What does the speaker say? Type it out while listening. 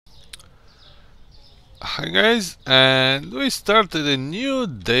Hi guys, and we started a new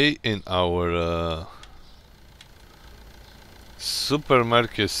day in our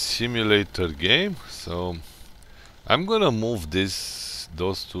supermarket simulator game. So I'm gonna move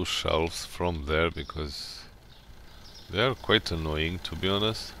those two shelves from there because they are quite annoying, to be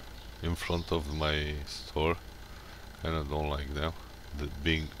honest, in front of my store, and I don't like them,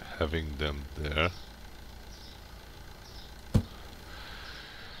 having them there.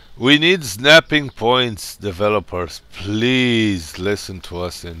 We need snapping points, developers. Please listen to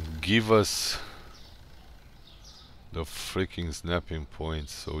us and give us the freaking snapping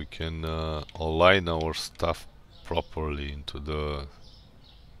points so we can align our stuff properly into the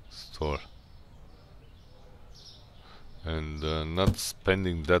store and not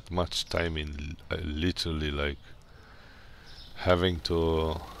spending that much time in literally like having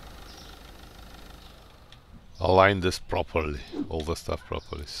to align this properly, all the stuff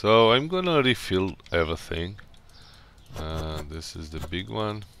properly. So I'm gonna refill everything. This is the big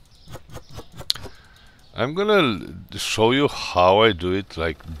one. I'm gonna show you how I do it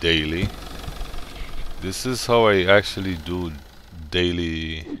like daily. This is how I actually do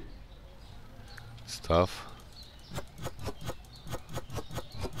daily stuff.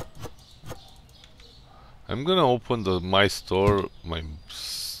 I'm gonna open my store, my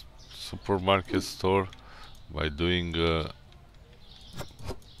supermarket store, by doing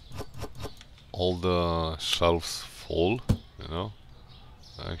all the shelves full, you know.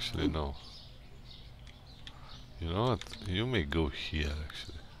 Actually, no. You know what? You may go here,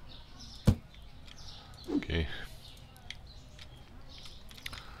 actually. Okay.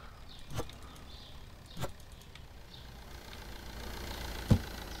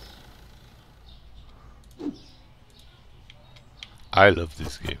 I love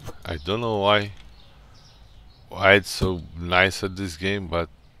this game. I don't know why it's so nice at this game, but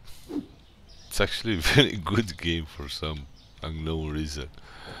it's actually a very good game for some unknown reason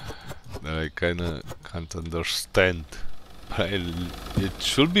that I kinda can't understand. But it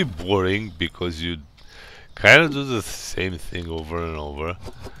should be boring because you kinda do the same thing over and over,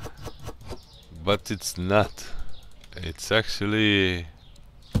 but it's not. It's actually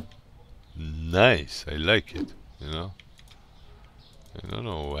nice. I like it, you know. I don't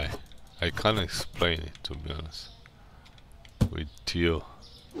know why. I can't explain it, to be honest with you,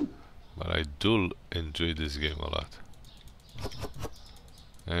 but I do enjoy this game a lot.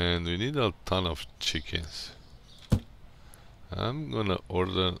 And we need a ton of chickens. I'm gonna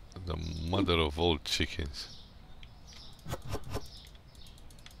order the mother of all chickens.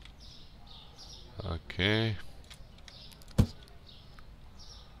 Okay.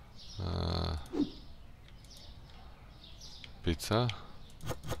 Pizza.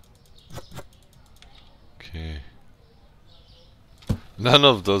 Okay. None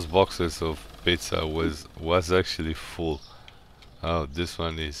of those boxes of pizza was actually full. Oh, this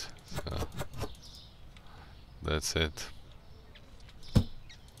one is. So that's it.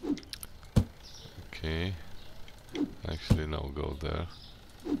 Okay. Actually, no, go there.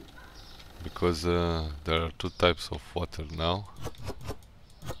 Because there are two types of water now.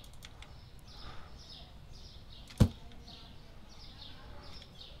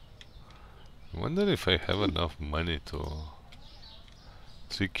 I wonder if I have enough money to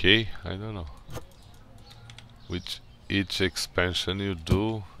 3K, I don't know. Which each expansion you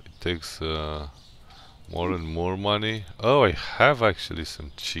do, it takes more and more money. Oh, I have actually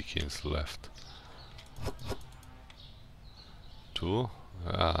some chickens left. Two?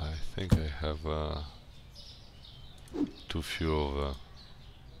 I think I have too few of them.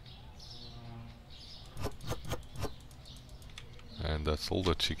 And that's all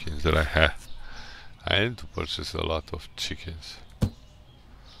the chickens that I have. I need to purchase a lot of chickens.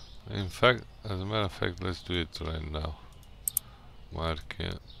 In fact, as a matter of fact, let's do it right now.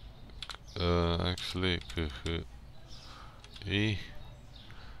 Market. Actually, E.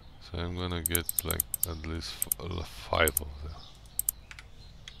 So I'm gonna get like at least 5 of them.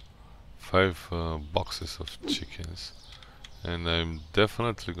 5 boxes of chickens. And I'm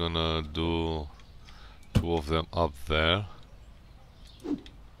definitely gonna do 2 of them up there.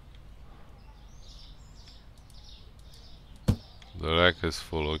 The rack is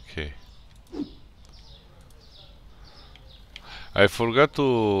full, okay. I forgot to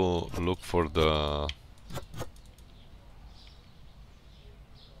look for the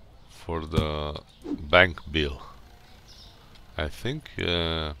bank bill. I think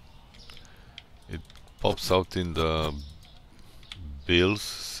it pops out in the bills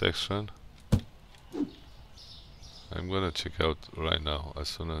section. I'm gonna check out right now as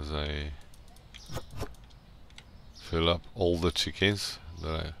soon as I fill up all the chickens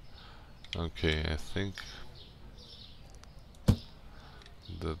that Okay, I think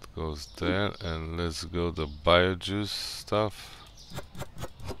that goes there, and let's go the biojuice stuff.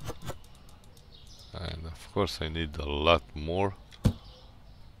 And of course I need a lot more.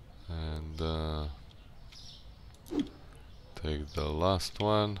 And take the last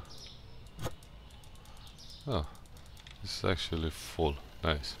one. Oh, it's actually full.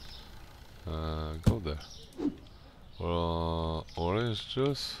 Nice. Go there. Orange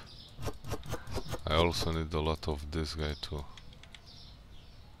juice. I also need a lot of this guy too.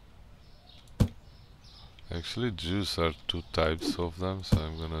 Actually, juice are two types of them, so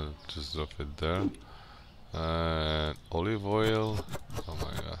I'm gonna just drop it there. And olive oil. Oh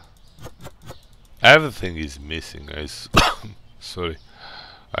my god. Everything is missing, guys. Sorry.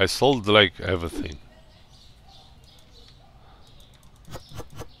 I sold like everything.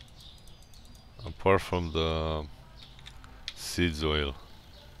 Apart from the seeds oil.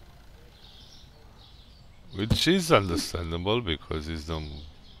 Which is understandable because it's the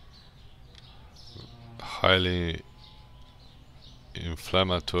highly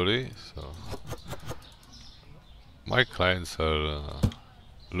inflammatory. So my clients are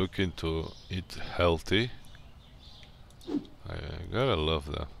looking to eat healthy. I gotta love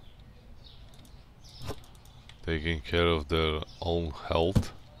them. Taking care of their own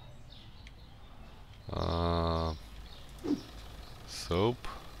health. Soap.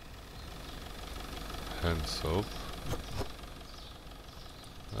 Hand soap.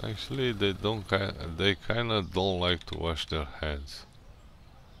 Actually, they don't. They kind of don't like to wash their hands.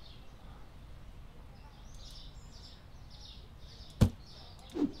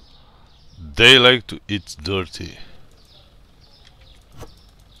 They like to eat dirty.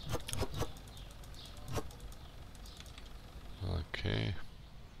 Okay.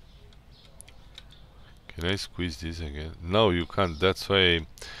 Can I squeeze this again? No, you can't. That's why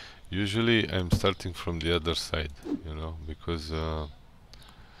usually I'm starting from the other side, you know, because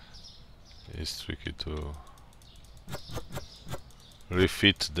it's tricky to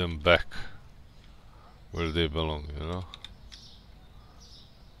refit them back where they belong, you know.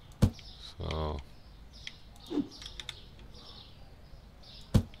 So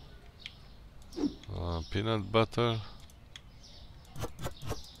peanut butter.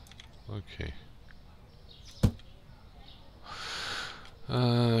 Okay.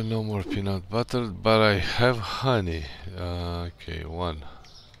 No more peanut butter, but I have honey. Okay, one.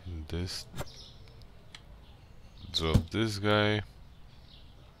 This. Drop this guy.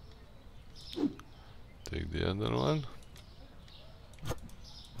 Take the other one.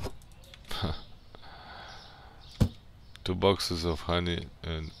 Two boxes of honey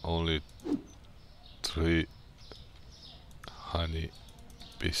and only 3 honey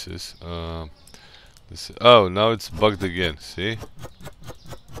pieces. Oh, now it's bugged again. See?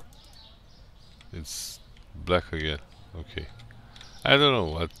 It's black again. Okay. I don't know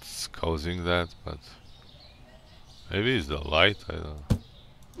what's causing that, but maybe it's the light. I don't know.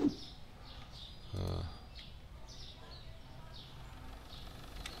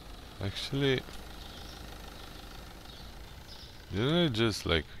 Actually, didn't I just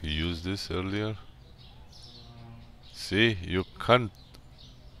like use this earlier? See, you can't.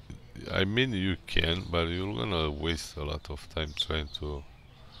 I mean, you can, but you're gonna waste a lot of time trying to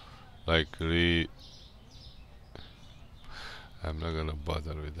like I'm not gonna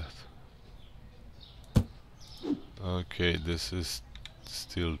bother with that. Okay, this is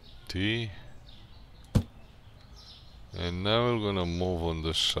still tea. And now we're gonna move on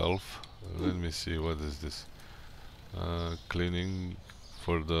the shelf. Let me see, what is this? Cleaning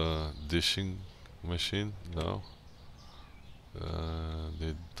for the dishing machine? No.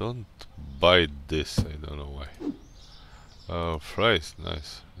 They don't buy this, I don't know why. Fries,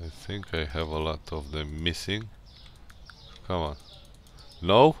 nice. I think I have a lot of them missing. Come on.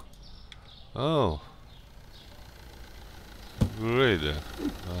 No? Oh. Great then.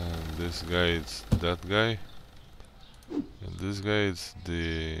 And this guy is that guy. And this guy is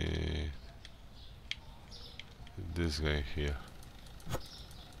this guy here.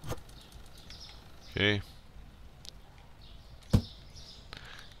 Okay.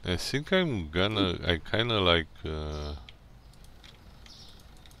 I think I kinda like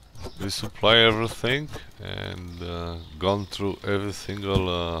resupply everything and gone through every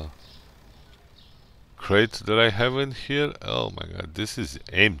single crate that I have in here. Oh my god, this is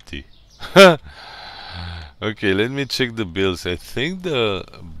empty. Okay, let me check the bills. I think the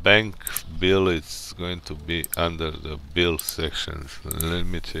bank bill is going to be under the bill section. Let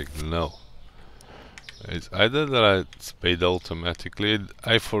me check. No. It's either that it's paid automatically.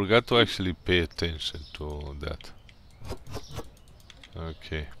 I forgot to actually pay attention to that.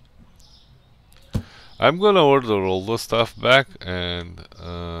 Okay. I'm gonna order all the stuff back, and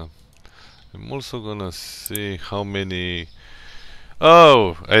I'm also gonna see how many.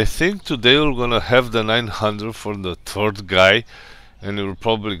 Oh, I think today we're gonna have the 900 for the third guy, and we're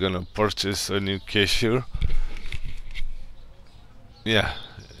probably gonna purchase a new cashier. Yeah,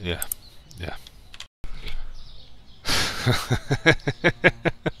 yeah, yeah.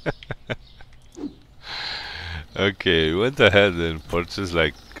 Okay, went ahead and purchased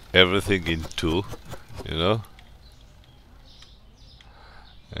like everything in two, you know,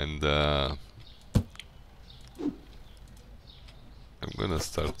 and I'm gonna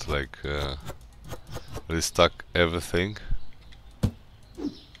start like restock everything.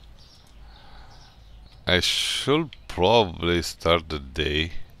 I should probably start the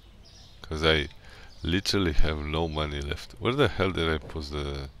day, cause I literally have no money left. Where the hell did I put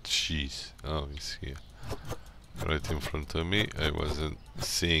the cheese? Oh, it's here, right in front of me. I wasn't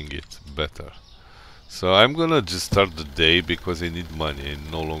seeing it better. So I'm gonna just start the day because I need money.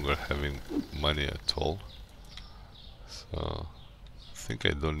 I'm no longer having money at all. So I think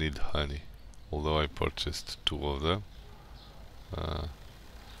I don't need honey, although I purchased two of them.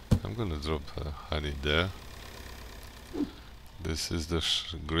 I'm gonna drop honey there. This is the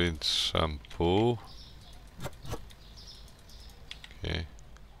green shampoo. Okay,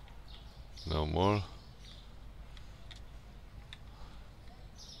 no more.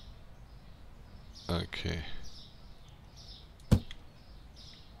 Okay.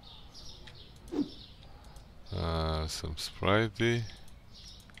 Some Sprite.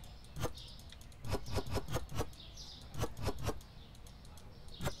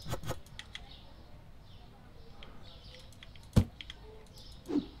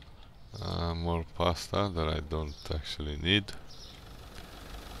 More pasta that I don't actually need.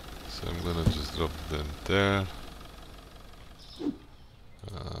 So I'm gonna just drop them there.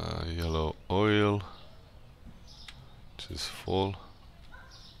 Yellow oil, which is full.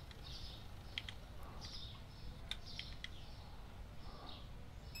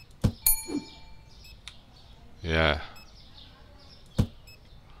 Yeah,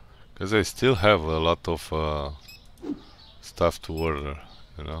 because I still have a lot of stuff to order,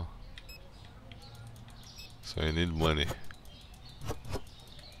 you know. So I need money.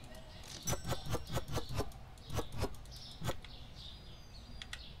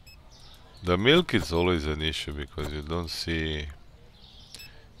 The milk is always an issue because you don't see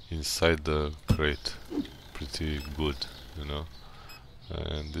inside the crate pretty good, you know.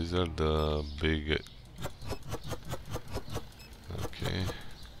 And these are the big. Okay.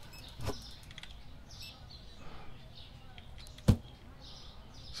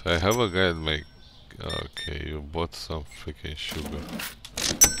 So I have a guy at my. Okay, you bought some freaking sugar.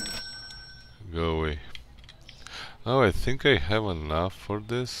 Go away. Oh, I think I have enough for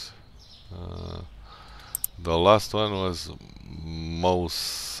this. The last one was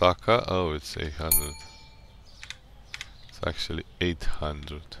Moussaka. Oh, it's 800. It's actually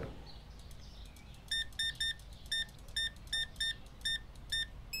 800.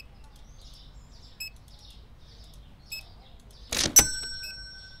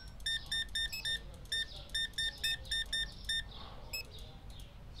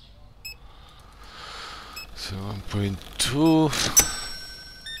 So 1.2.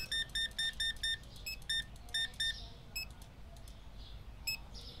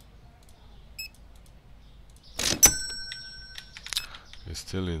 I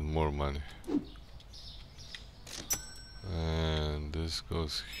still need more money. And this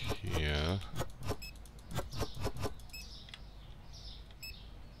goes here.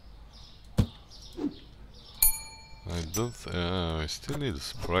 I still need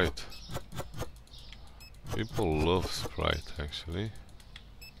Sprite. People love Sprite actually.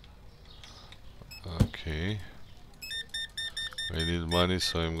 Okay. I need money,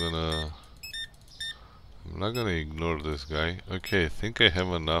 so I'm not gonna ignore this guy. Okay, I think I have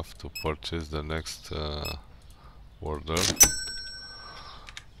enough to purchase the next order.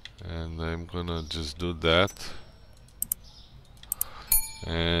 And I'm gonna just do that.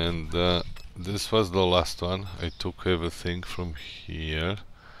 And this was the last one. I took everything from here.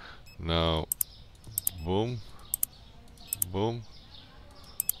 Now, boom, boom,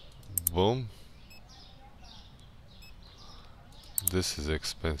 boom. This is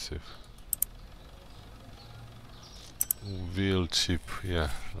expensive. Real cheap, yeah,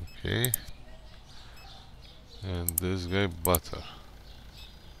 okay. And this guy, butter.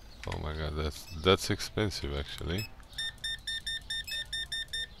 Oh my god, that's expensive actually.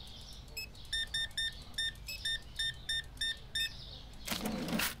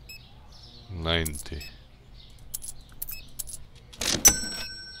 $90.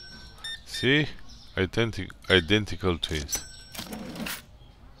 See? Identical twins.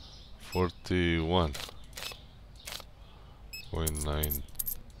 41.19.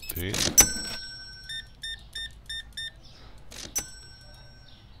 --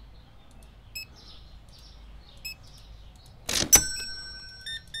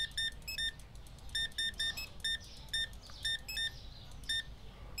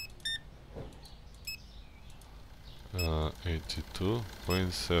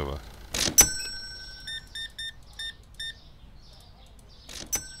 82.7.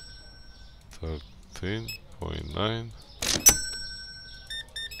 13.9.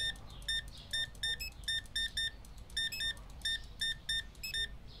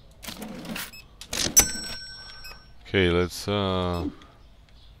 Okay, let's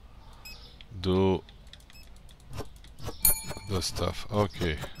do the stuff.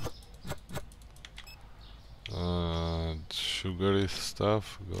 Okay. Sugary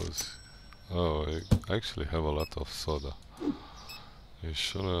stuff goes. Oh, I actually have a lot of soda. I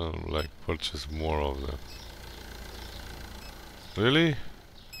should like purchase more of them. Really?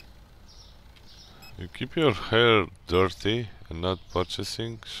 You keep your hair dirty and not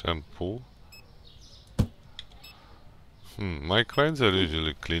purchasing shampoo? My clients are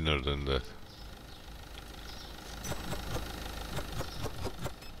usually cleaner than that.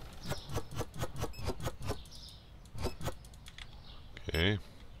 Okay.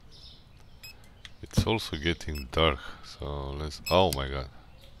 It's also getting dark, so let's... Oh my god.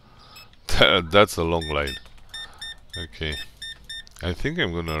 That's a long line. Okay. I think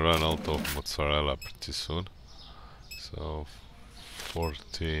I'm gonna run out of mozzarella pretty soon. So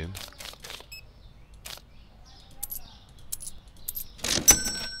 14.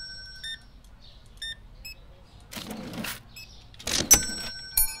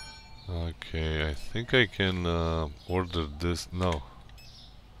 Okay, I think I can order this. No,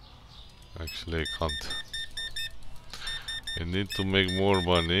 actually I can't. I need to make more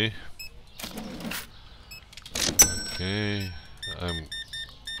money. Okay, I'm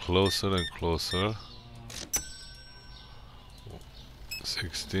closer and closer.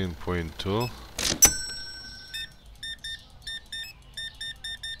 16.2.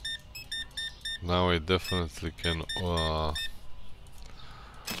 Now I definitely can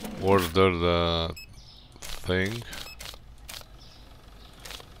order the thing.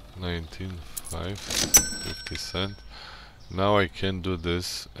 19.5, 50 cents. Now I can do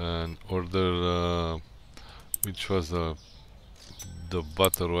this and order which was the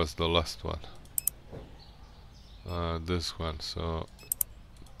butter was the last one. This one. So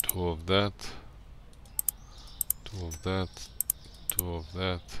 2 of that, 2 of that, 2 of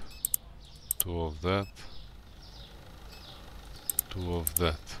that, 2 of that, 2 of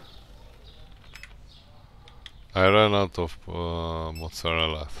that. I ran out of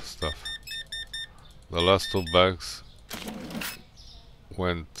mozzarella stuff. The last 2 bags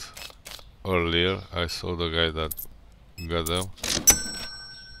went earlier. I saw the guy that got them.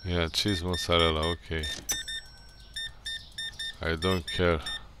 Yeah, cheese mozzarella, okay. I don't care.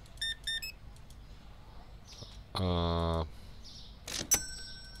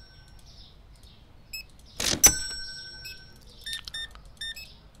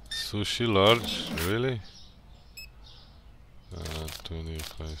 Sushi large, really?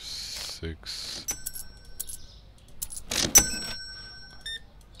 25.6.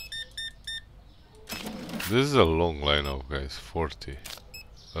 This is a long lineup, guys. 40.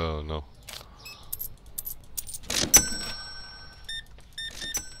 Oh no.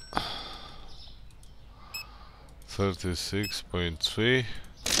 $36.3.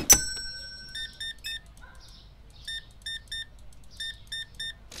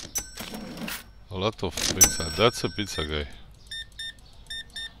 A lot of pizza. That's a pizza guy.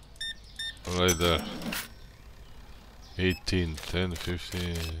 Right there. 18, 10,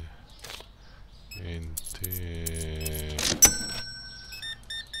 15, 20.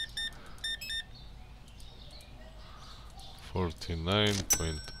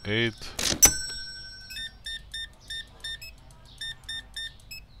 49.8.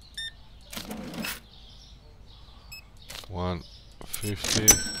 150.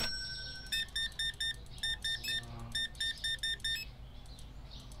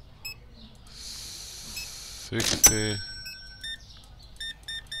 60.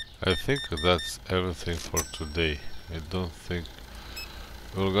 I think that's everything for today. I don't think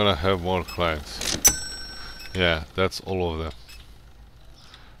we're gonna have more clients. Yeah, that's all of them.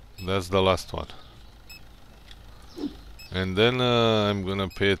 That's the last one. And then I'm gonna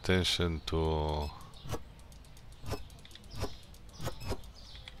pay attention to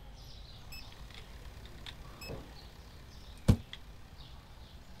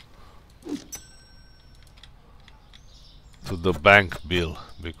to the bank bill,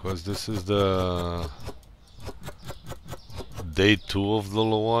 because this is the day 2 of the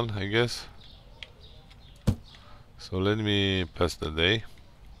low one, I guess. So let me pass the day.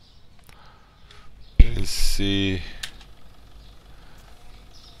 Let's see.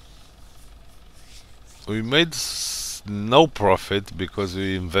 We made no profit because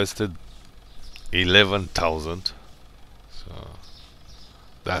we invested 11,000. So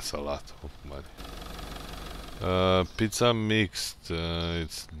that's a lot of money. Pizza mixed,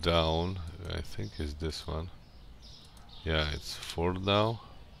 it's down. I think it's this one. Yeah, it's 4 now.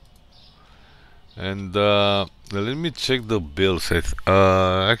 And let me check the bills.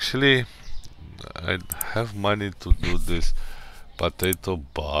 Actually, I have money to do this potato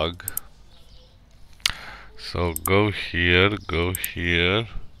bug. So go here, 2,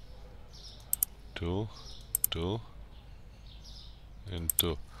 2, and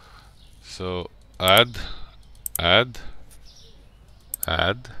 2. So add, and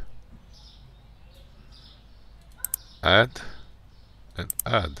add.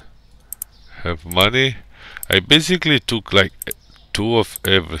 Have money. I basically took like 2 of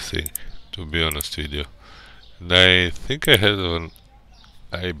everything, to be honest with you. And I think I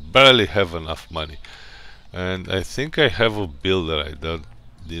barely have enough money. And I think I have a bill that I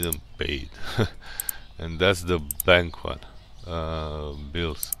didn't pay it. And that's the bank one,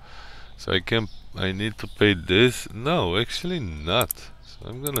 bills. So I need to pay this. No, actually not. So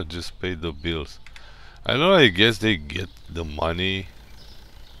I'm gonna just pay the bills. I know, I guess they get the money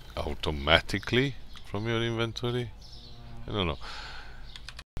automatically from your inventory. I don't know.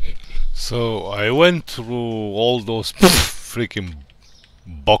 So I went through all those freaking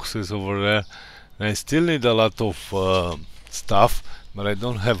boxes over there, and I still need a lot of stuff, but I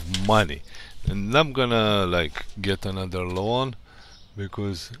don't have money. And I'm gonna like get another loan,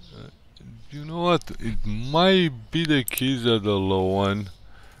 because you know what? It might be the case that the loan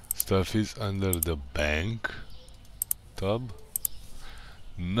stuff is under the bank tab.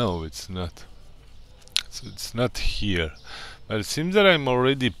 No, it's not. So it's not here. But it seems that I'm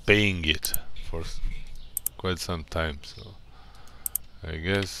already paying it for quite some time. So I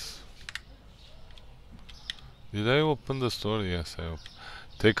guess. Did I open the store? Yes, I opened.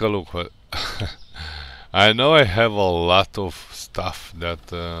 Take a look. What I know I have a lot of stuff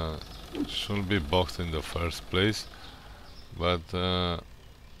that shouldn't be boxed in the first place, but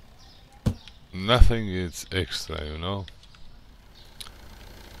nothing is extra, you know.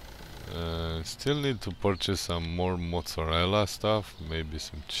 Still need to purchase some more mozzarella stuff, maybe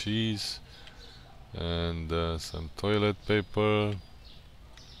some cheese, and some toilet paper.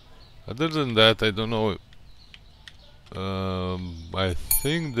 Other than that, I don't know. I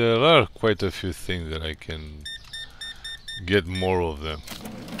think there are quite a few things that I can get more of them,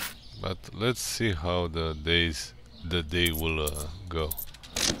 but let's see how the day will go.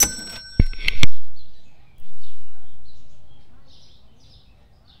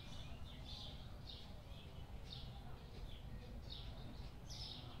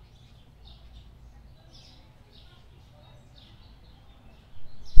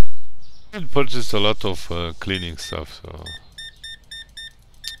 I purchased a lot of cleaning stuff, so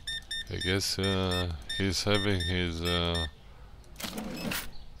I guess he's having his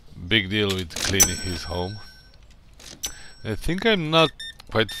big deal with cleaning his home. I think I'm not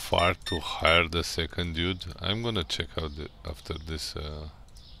quite far to hire the second dude. I'm gonna check out after this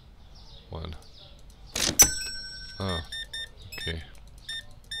one. Ah, okay.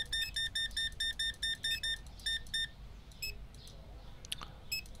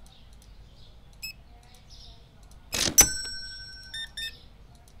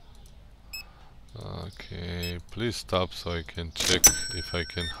 Okay, please stop so I can check if I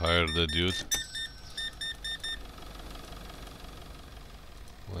can hire the dude.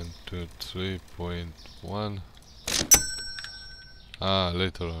 123.1. Ah,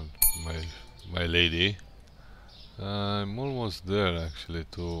 later on, my lady. I'm almost there actually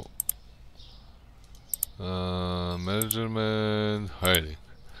to management hiring.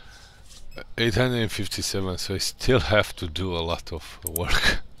 857, so I still have to do a lot of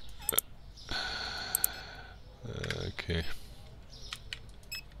work. Okay.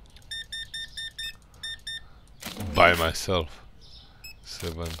 By myself.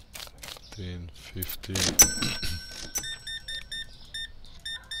 1750.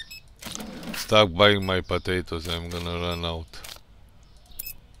 Stop buying my potatoes, I'm gonna run out.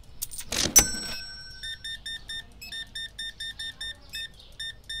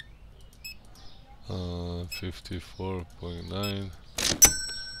 Uh, 54.9.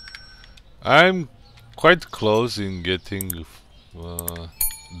 I'm quite close in getting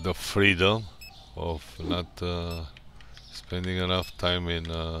the freedom of not spending enough time in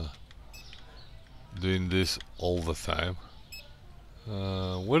doing this all the time.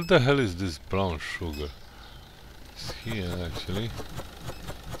 Where the hell is this brown sugar? It's here actually.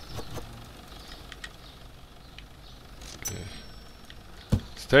 Okay.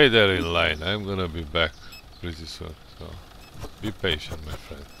 Stay there in line. I'm gonna be back pretty soon. So be patient, my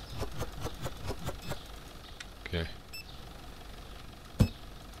friend. Okay.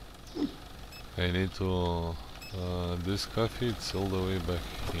 I need to this coffee, it's all the way back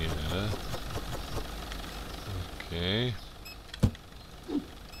here. Okay.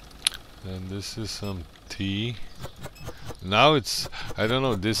 And this is some tea. Now it's, I don't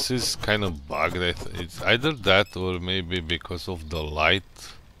know, this is kind of bugged. It's either that or maybe because of the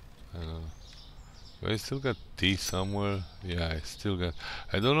light. I don't know. Do I still got tea somewhere? Yeah, I still got.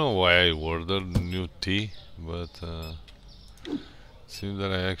 I don't know why I ordered new tea, but it seems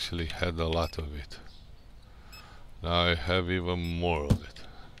that I actually had a lot of it. Now I have even more of it.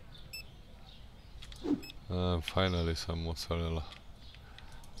 Finally some mozzarella.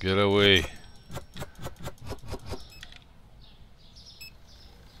 Get away!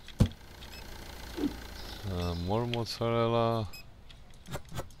 More mozzarella.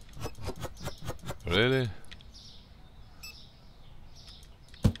 Really?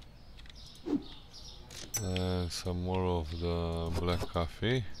 Some more of the black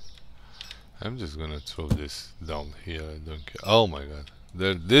coffee. I'm just gonna throw this down here. I don't care. Oh my god.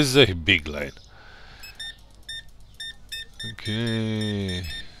 This is a big line. Okay.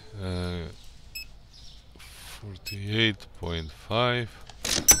 48.5.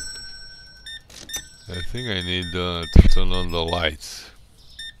 I think I need to turn on the lights.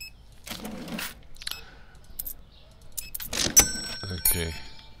 Okay.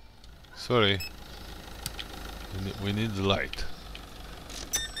 Sorry. We need the light.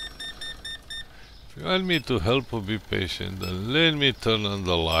 If you want me to help or be patient, then let me turn on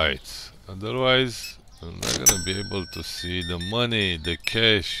the lights. Otherwise, I'm not gonna be able to see the money, the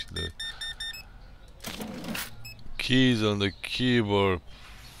cash, the keys on the keyboard.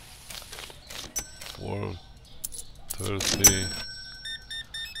 430.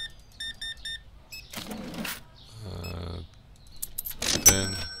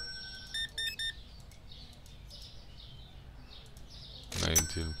 10.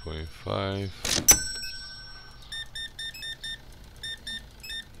 19.5.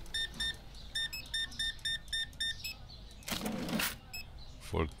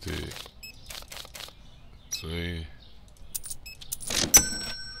 43.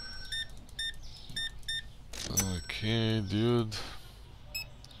 Okay, dude.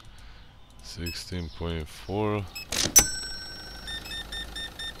 16.4.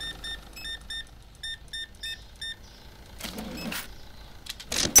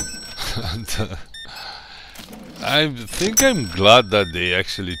 And, I think I'm glad that they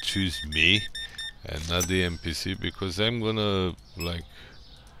actually choose me and not the NPC, because I'm gonna like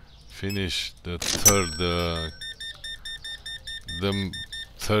finish the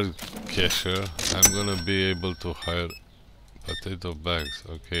third cashier. I'm gonna be able to hire potato bags.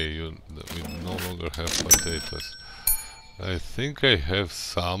 Okay, we no longer have potatoes. I think I have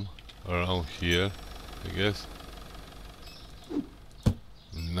some around here, I guess.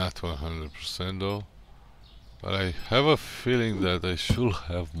 Not 100% though, but I have a feeling that I should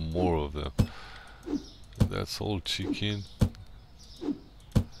have more of them. That's all chicken.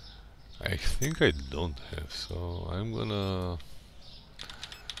 I think I don't have, so I'm gonna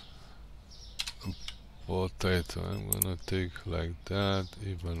potato. I'm gonna take like that,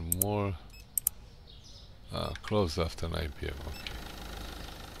 even more. Close after 9 p.m. Okay,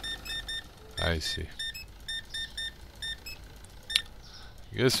 I see.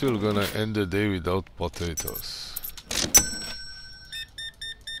 Guess we're gonna end the day without potatoes.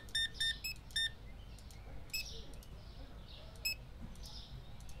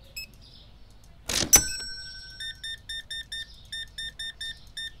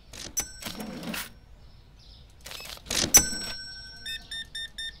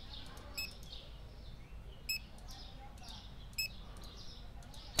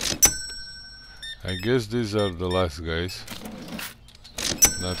 I guess these are the last guys.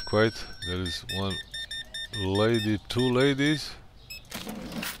 Not quite. There is one lady, two ladies.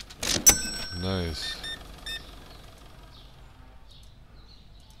 Nice.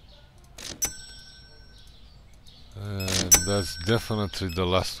 And that's definitely the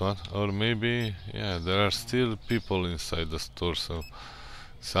last one. Or maybe, yeah, there are still people inside the store, so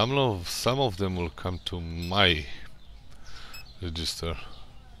some of them will come to my register.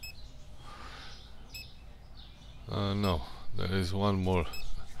 No, there is one more.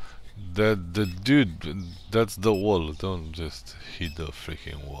 That the dude, that's the wall. Don't just hit the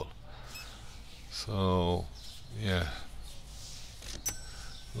freaking wall. So yeah,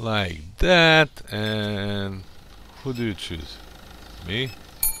 like that. And who do you choose? Me?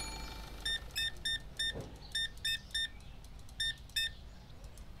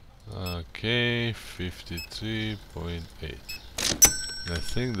 Okay, 53.8. I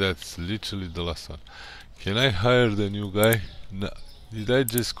think that's literally the last one. Can I hire the new guy? No. Did I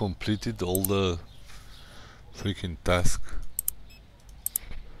just completed all the freaking task?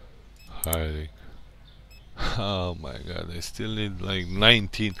 Hiring. Oh my god, I still need like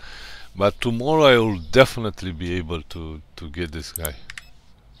 19. But tomorrow I will definitely be able to get this guy.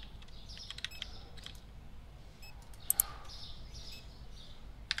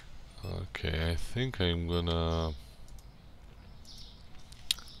 Okay, I think I'm gonna...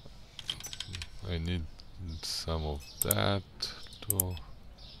 I need some of that too.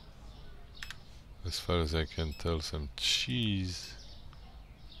 As far as I can tell, some cheese.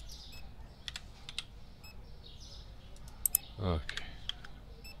 Okay.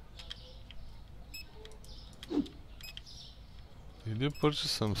 Did you purchase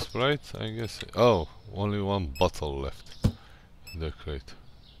some Sprite? I guess. Oh, only one bottle left in the crate.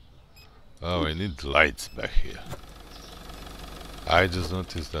 Oh, I need lights back here. I just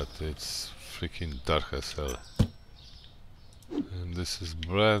noticed that it's freaking dark as hell. And this is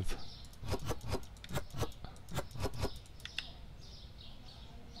bread.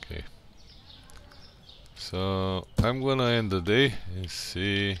 Okay. So I'm gonna end the day and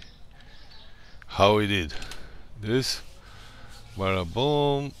see how we did. This, bada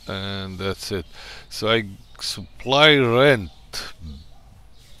boom, and that's it. So I supply rent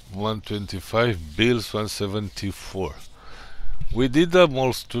 125, bills 174. We did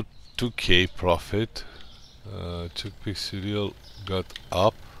almost 2k profit. Chickpea cereal got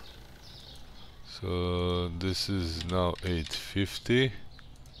up, so this is now 850.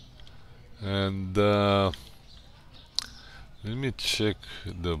 And let me check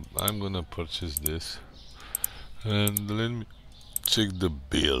the... I'm gonna purchase this, and let me check the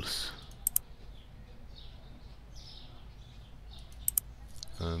bills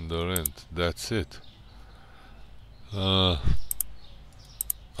and the rent. That's it. I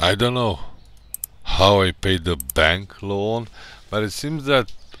don't know how I paid the bank loan, but it seems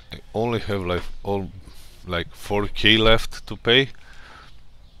that I only have like 4k left to pay.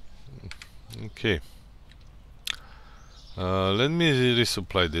 Okay. Let me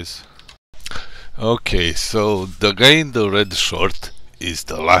resupply this. Okay, so the guy in the red short is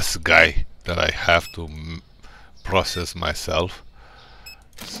the last guy that I have to process myself.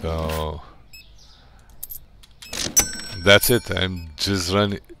 So that's it. I'm just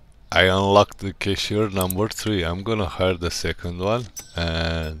running. I unlocked the cashier number 3. I'm gonna hire the second one,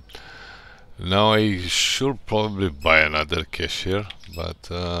 and now I should probably buy another cashier, but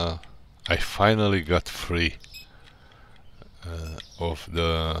I finally got free of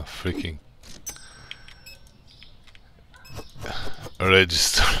the freaking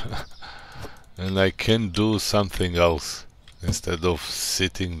register and I can do something else instead of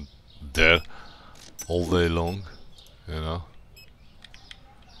sitting there all day long, you know.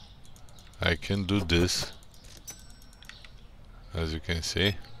 I can do this, as you can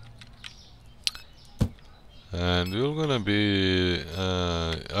see, and we're gonna be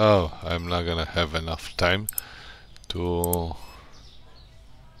oh, I'm not gonna have enough time to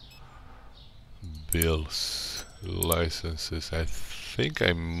bills, licenses. I think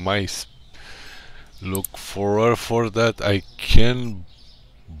I might look for that. I can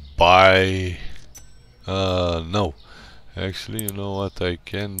buy no, actually, you know what, I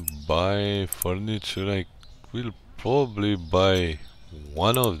can buy furniture. I will probably buy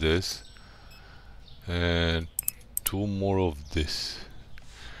one of this and 2 more of this.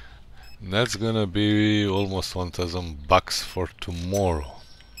 And that's gonna be almost 1000 bucks for tomorrow.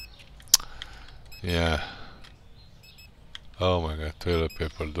 Yeah. Oh my god, toilet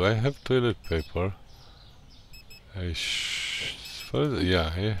paper. Do I have toilet paper?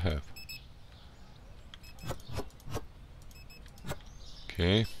 Yeah, I have.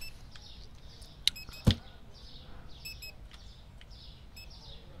 Okay.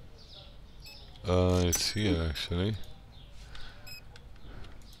 It's here actually.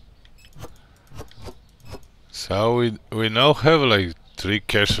 So we now have like 3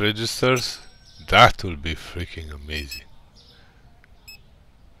 cash registers. That will be freaking amazing.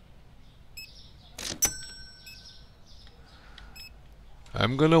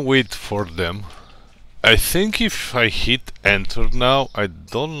 I'm gonna wait for them. I think if I hit enter now, I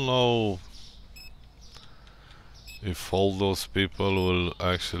don't know. if all those people will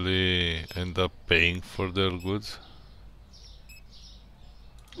actually end up paying for their goods.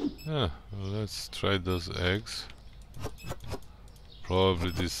 Yeah, let's try those eggs.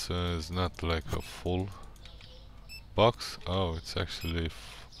 Probably this is not like a full box. Oh, it's actually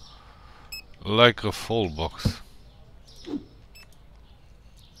like a full box.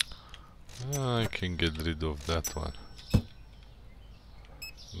 I can get rid of that one.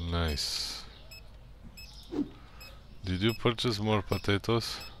 Nice. Did you purchase more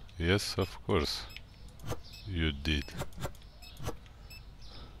potatoes? Yes, of course. You did.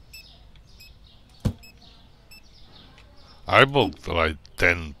 I bought like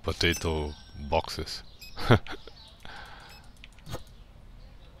 10 potato boxes.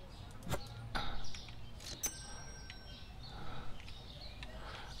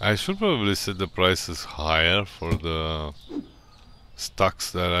 I should probably set the prices higher for the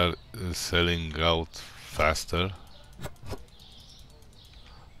stocks that are selling out faster.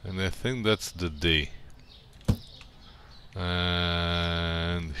 And I think that's the day.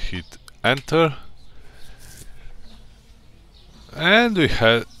 And hit enter. And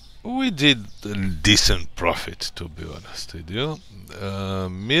we did a decent profit, to be honest with you.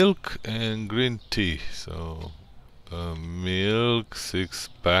 Milk and green tea. So milk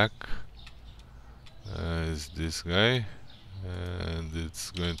 6-pack is this guy, and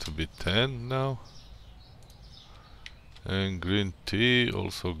it's going to be 10 now. And green tea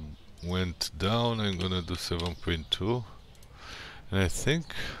also went down. I'm gonna do 7.2, and I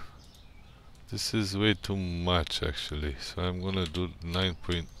think this is way too much actually, so I'm gonna do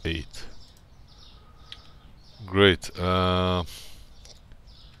 9.8. Great.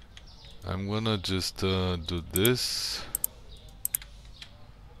 I'm gonna just do this.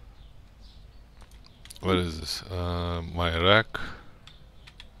 What is this? My rack.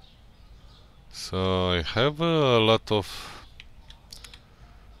 So I have a lot of...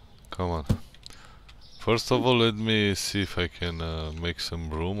 Come on. First of all, let me see if I can make some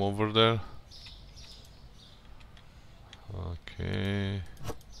room over there. Okay.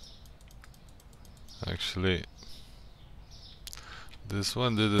 Actually, this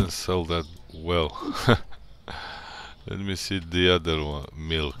one didn't sell that well. Let me see the other one,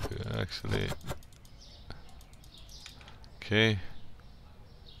 milk. Actually, okay.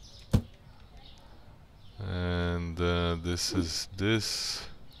 And this is this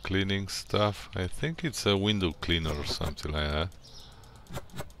cleaning stuff. I think it's a window cleaner or something like that.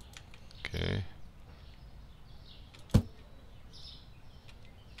 Okay.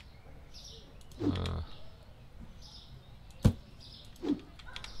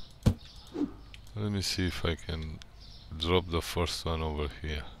 Let me see if I can drop the first one over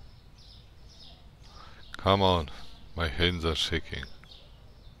here. Come on, my hands are shaking.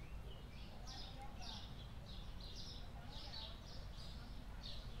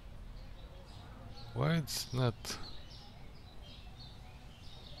 Why it's not...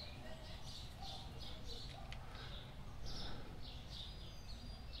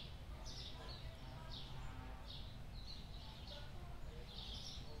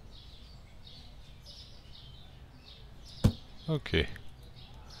 Okay.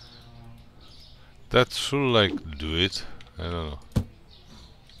 That should like do it. I don't know.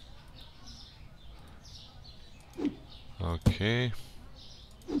 Okay.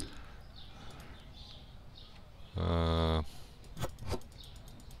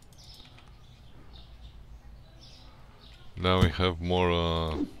 Now we have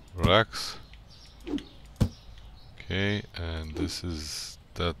more racks. Okay, and this is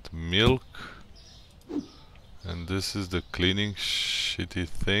that milk. And this is the cleaning shitty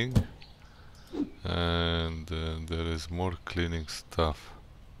thing. And there is more cleaning stuff.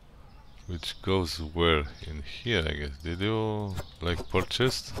 Which goes where? In here, I guess. Did you like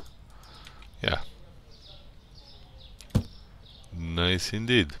purchase? Yeah. Nice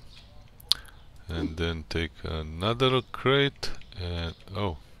indeed. And then take another crate and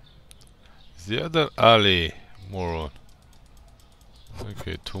oh, is the other alley moron?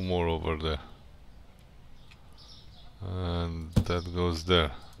 Okay, 2 more over there, and that goes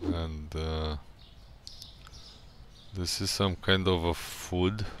there. And this is some kind of a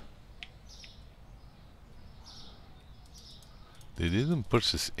food. They didn't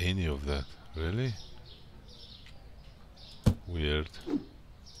purchase any of that, really? Weird.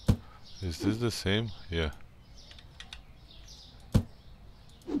 Is this the same? Yeah.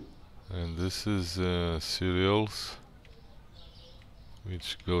 And this is cereals,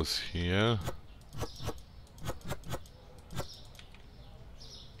 which goes here.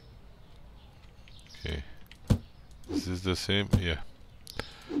 Okay. Is this the same? Yeah.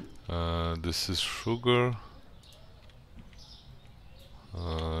 This is sugar.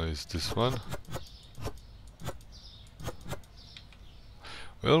 Is this one?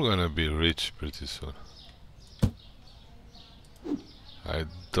 We're gonna be rich pretty soon. I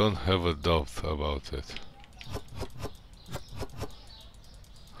don't have a doubt about it.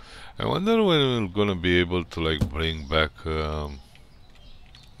 I wonder when we're gonna be able to like bring back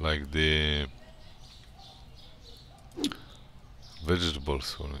like the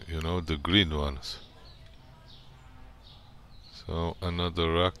vegetables, you know, the green ones. So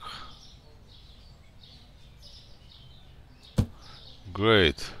another rack.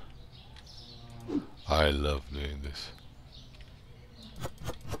 Great. I love doing this.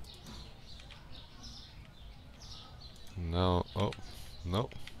 Now, oh, no.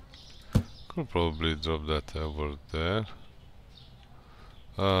 Could probably drop that over there.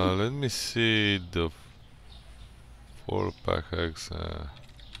 Let me see the 4-pack eggs.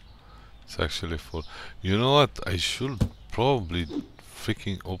 It's actually full. You know what? I should probably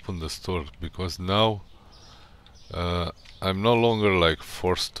freaking open the store, because now I'm no longer like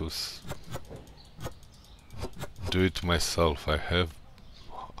forced to do it myself. I have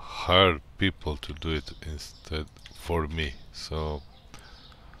hired people to do it instead for me. So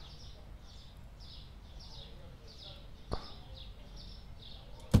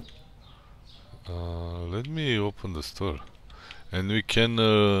let me open the store, and we can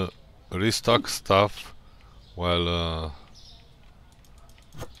restock stuff while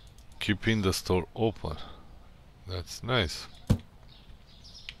keeping the store open. That's nice.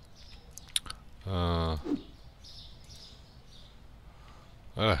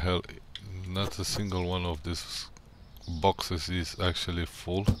 Hell, not a single one of these boxes is actually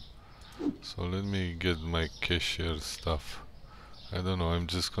full. So let me get my cashier stuff. I don't know, I'm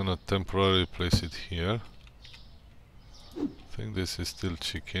just gonna temporarily place it here. I think this is still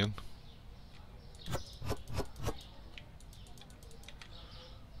chicken.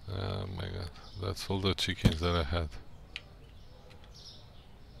 Oh my god, that's all the chickens that I had.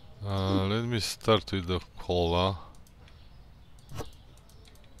 Let me start with the cola.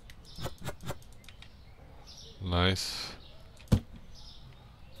 Nice.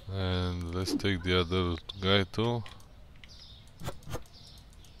 And let's take the other guy too.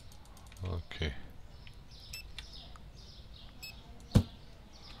 Okay.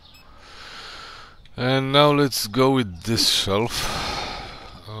 And now let's go with this shelf.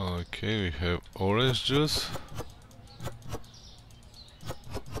 Okay, we have orange juice.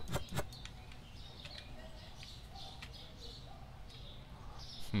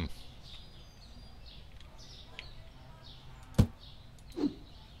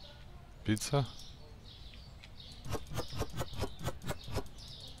 Pizza?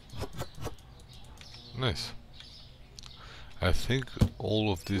 Nice. I think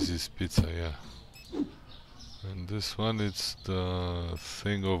all of this is pizza, yeah. And this one, it's the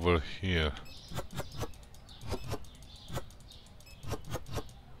thing over here.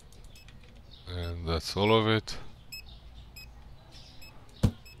 And that's all of it.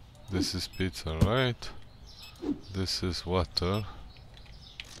 This is pizza, right? This is water.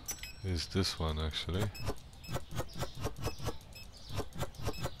 Is this one actually?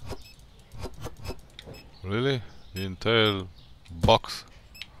 Really? The entire box?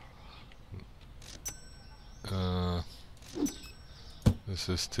 This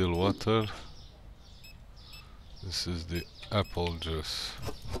is still water. This is the apple juice.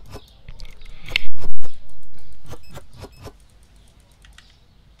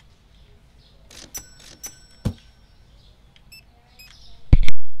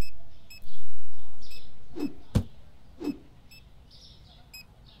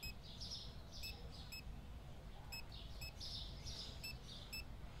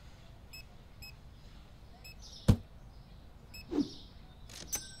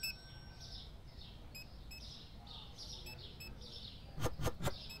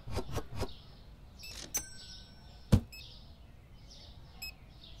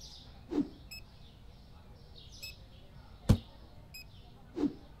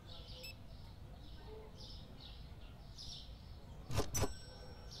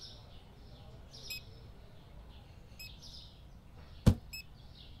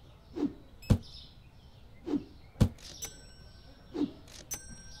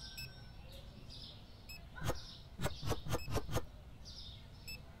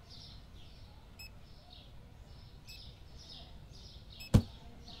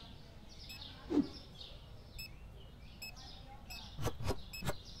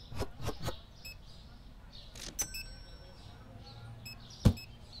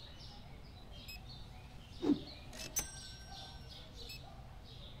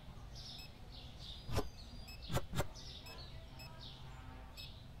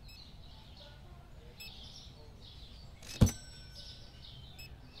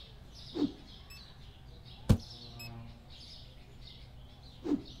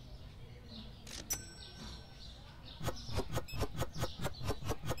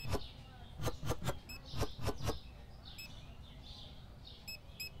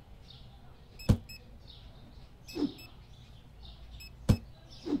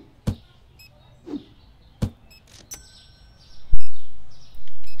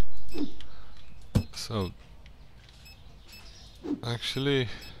 So actually,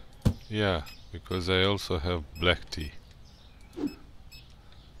 yeah, because I also have black tea.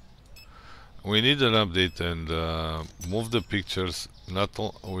 We need an update and move the pictures. Not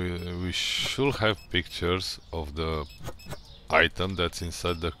we should have pictures of the item that's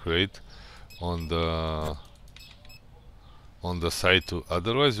inside the crate on the side too.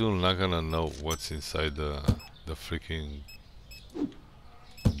 Otherwise, you're not gonna know what's inside the freaking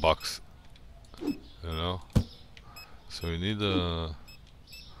box. You know. So we need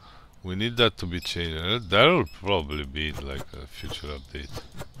that to be changed. That will probably be like a future update.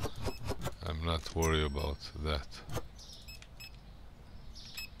 I'm not worried about that.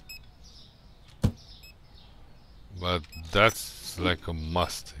 But that's like a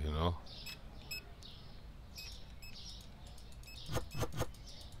must, you know.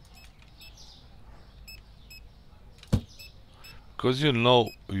 Because you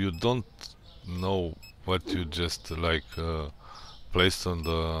don't know what you just like placed on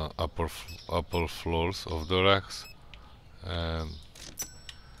the upper floors of the racks, and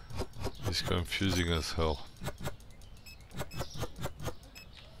it's confusing as hell.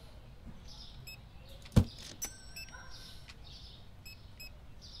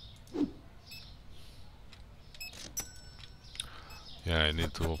 Yeah, I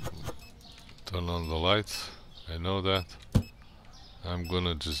need to turn on the lights. I know that. I'm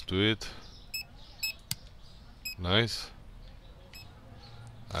gonna just do it. Nice.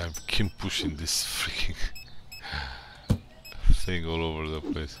 I keep pushing this freaking thing all over the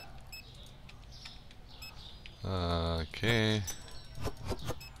place. Okay.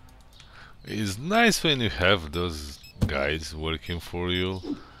 It's nice when you have those guys working for you,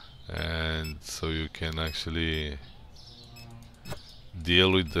 and so you can actually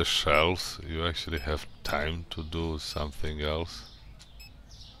deal with the shelves. You actually have time to do something else.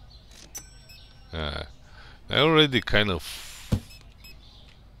 I already kind of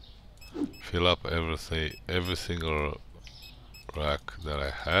fill up every single rack that I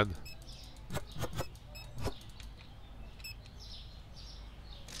had.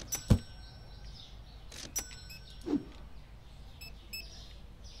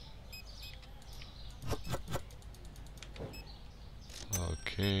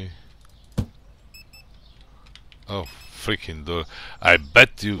 Okay. Oh, freaking door. I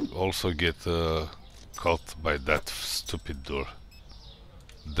bet you also get caught by that stupid door.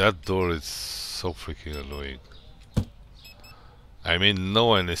 That door is so freaking annoying. I mean, no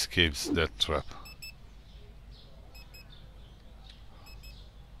one escapes that trap.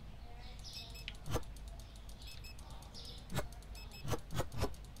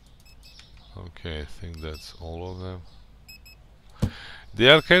 Okay, I think that's all of them. They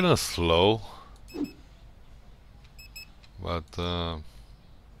are kind of slow, but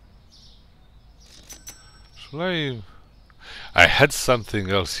should I had something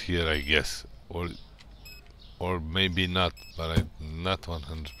else here, I guess, or maybe not, but I'm not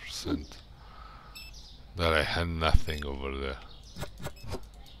 100% that I had nothing over there.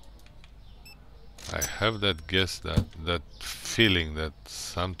 I have that guess, that feeling that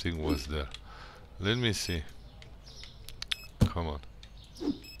something was there. Let me see. Come on.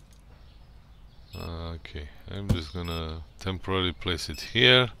 Okay, I'm just gonna temporarily place it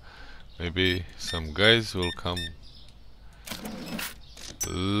here. Maybe some guys will come.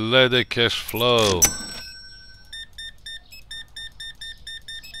 Let the cash flow.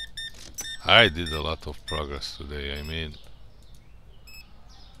 I did a lot of progress today, I mean.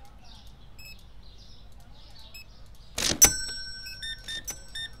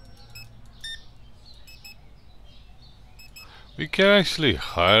 We can actually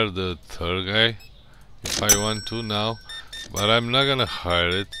hire the third guy if I want to now, but I'm not gonna hire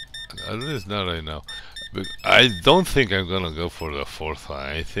it, at least not right now. But I don't think I'm gonna go for the fourth one.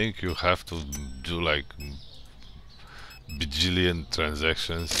 I think you have to do like bajillion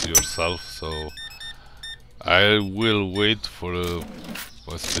transactions yourself, so I will wait for a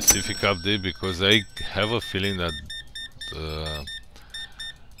specific update, because I have a feeling that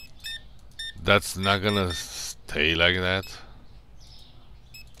that's not gonna stay like that.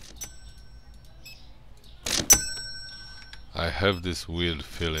 I have this weird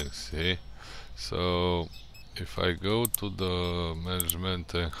feeling, see? So if I go to the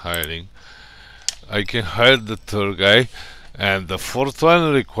management and hiring, I can hire the third guy, and the fourth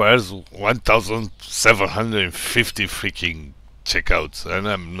one requires 1,750 freaking checkouts, and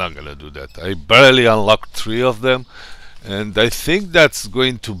I'm not gonna do that. I barely unlocked 3 of them, and I think that's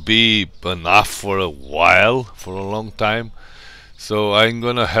going to be enough for a while, for a long time. So I'm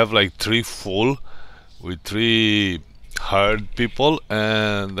gonna have like 3 full with 3 hired people,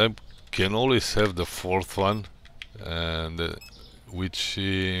 and I'm can always have the fourth one, and which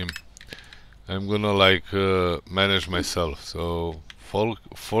I'm gonna like manage myself. So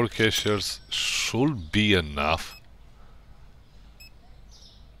four cashiers should be enough,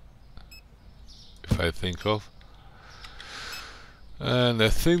 if I think of. And I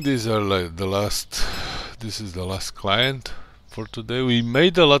think these are like the last. This is the last client for today. We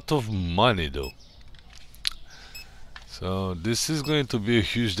made a lot of money though. So this is going to be a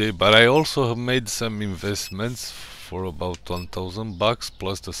huge day, but I also have made some investments for about 1,000 bucks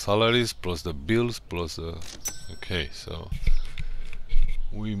plus the salaries, plus the bills, plus the... Okay, so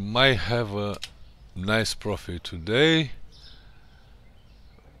we might have a nice profit today.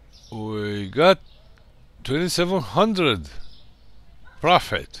 We got 2,700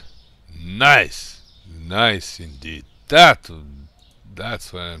 profit. Nice, nice indeed. That's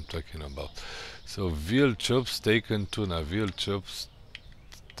what I'm talking about. So veal chops, steak and tuna. Veal chops,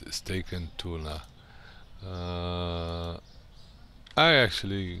 steak and tuna. I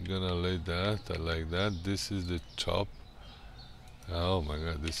actually gonna lay that. I like that. This is the chop. Oh my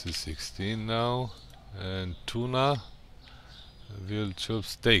god, this is 16 now. And tuna, veal chop,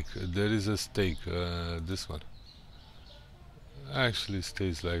 steak. There is a steak. This one actually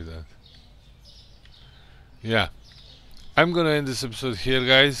stays like that. Yeah, I'm gonna end this episode here,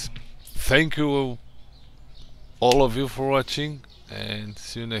 guys. Thank you all of you for watching, and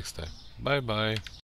see you next time. Bye bye.